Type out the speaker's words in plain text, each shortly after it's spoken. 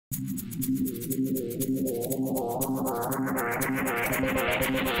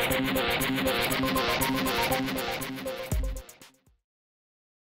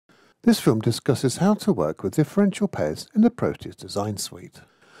This film discusses how to work with differential pairs in the Proteus Design Suite.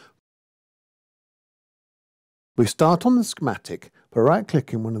 We start on the schematic by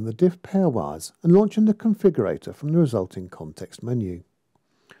right-clicking one of the diff pair wires and launching the configurator from the resulting context menu.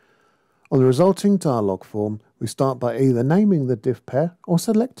 On the resulting dialog form, we start by either naming the diff pair or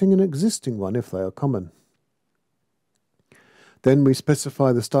selecting an existing one if they are common. Then we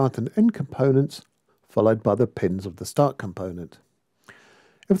specify the start and end components, followed by the pins of the start component.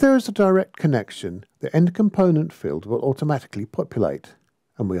 If there is a direct connection, the end component field will automatically populate,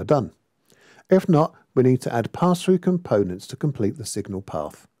 and we are done. If not, we need to add pass-through components to complete the signal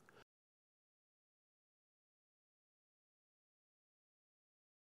path.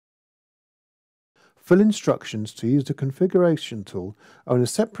 Full instructions to use the configuration tool are in a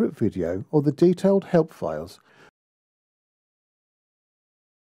separate video or the detailed help files.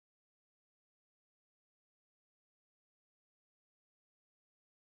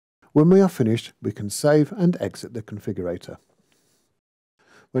 When we are finished, we can save and exit the configurator.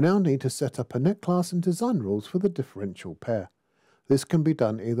 We now need to set up a net class and design rules for the differential pair. This can be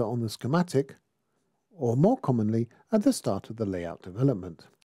done either on the schematic or more commonly at the start of the layout development.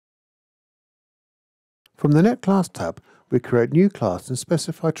 From the Net Class tab, we create new class and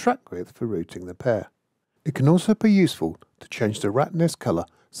specify track width for routing the pair. It can also be useful to change the rat nest colour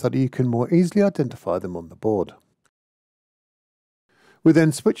so that you can more easily identify them on the board. We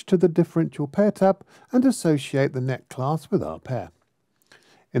then switch to the Differential Pair tab and associate the net class with our pair.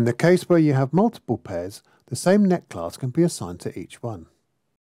 In the case where you have multiple pairs, the same net class can be assigned to each one.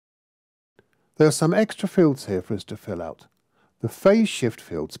 There are some extra fields here for us to fill out. The phase shift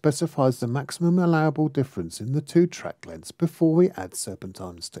field specifies the maximum allowable difference in the two track lengths before we add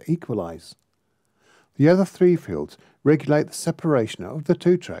serpentines to equalize. The other three fields regulate the separation of the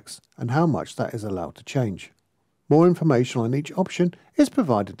two tracks and how much that is allowed to change. More information on each option is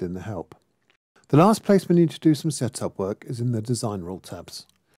provided in the help. The last place we need to do some setup work is in the Design Rule tabs.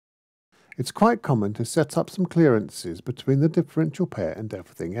 It's quite common to set up some clearances between the differential pair and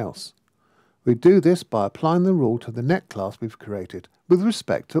everything else. We do this by applying the rule to the net class we've created with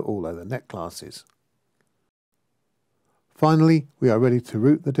respect to all other net classes. Finally, we are ready to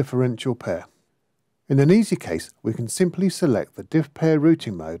route the differential pair. In an easy case, we can simply select the diff pair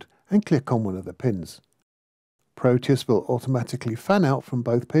routing mode and click on one of the pins. Proteus will automatically fan out from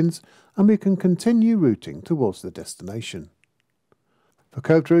both pins and we can continue routing towards the destination. For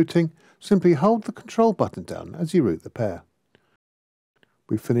curved routing, simply hold the control button down as you route the pair.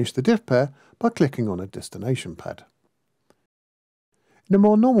 We finish the diff pair by clicking on a destination pad. In the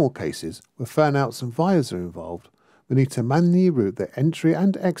more normal cases, where fan-outs and vias are involved, we need to manually route the entry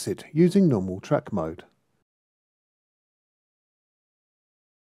and exit using normal track mode.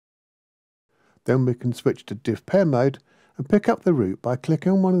 Then we can switch to diff pair mode and pick up the route by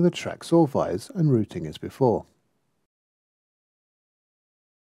clicking on one of the tracks or vias and routing as before.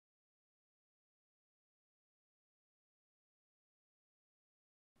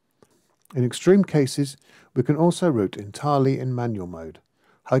 In extreme cases, we can also route entirely in manual mode,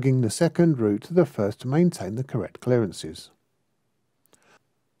 hugging the second route to the first to maintain the correct clearances.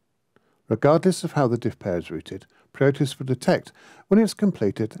 Regardless of how the diff pair is routed, Proteus will detect when it's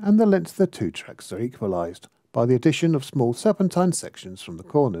completed and the length of the two tracks are equalized by the addition of small serpentine sections from the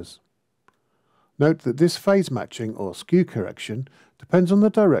corners. Note that this phase matching or skew correction depends on the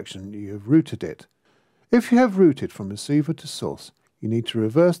direction you have routed it. If you have routed from receiver to source, you need to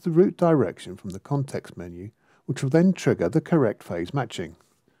reverse the route direction from the context menu, which will then trigger the correct phase matching.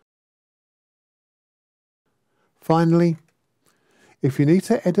 Finally, if you need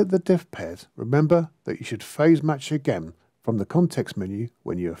to edit the diff pairs, remember that you should phase match again from the context menu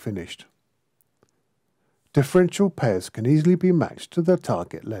when you are finished. Differential pairs can easily be matched to their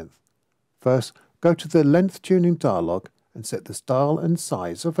target length. First, go to the Length Tuning dialog and set the style and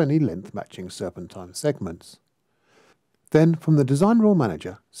size of any length matching serpentine segments. Then, from the Design Rule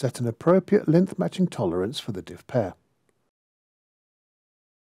Manager, set an appropriate length matching tolerance for the diff pair.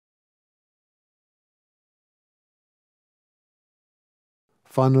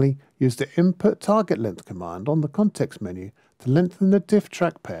 Finally, use the Input Target Length command on the context menu to lengthen the diff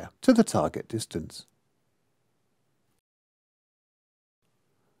track pair to the target distance.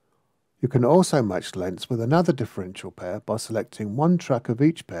 You can also match lengths with another differential pair by selecting one track of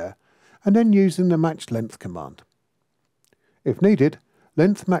each pair and then using the Match Length command. If needed,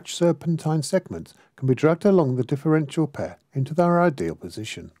 length match serpentine segments can be dragged along the differential pair into their ideal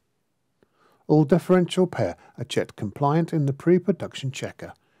position. All differential pair are checked compliant in the pre-production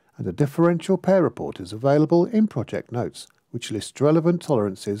checker, and a differential pair report is available in Project Notes, which lists relevant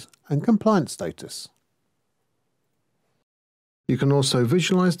tolerances and compliance status. You can also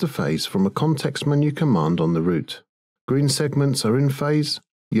visualize the phase from a context menu command on the root. Green segments are in phase,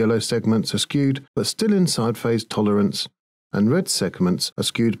 yellow segments are skewed but still inside phase tolerance, and red segments are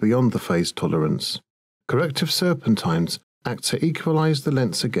skewed beyond the phase tolerance. Corrective serpentines act to equalize the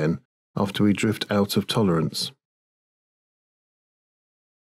lengths again after we drift out of tolerance.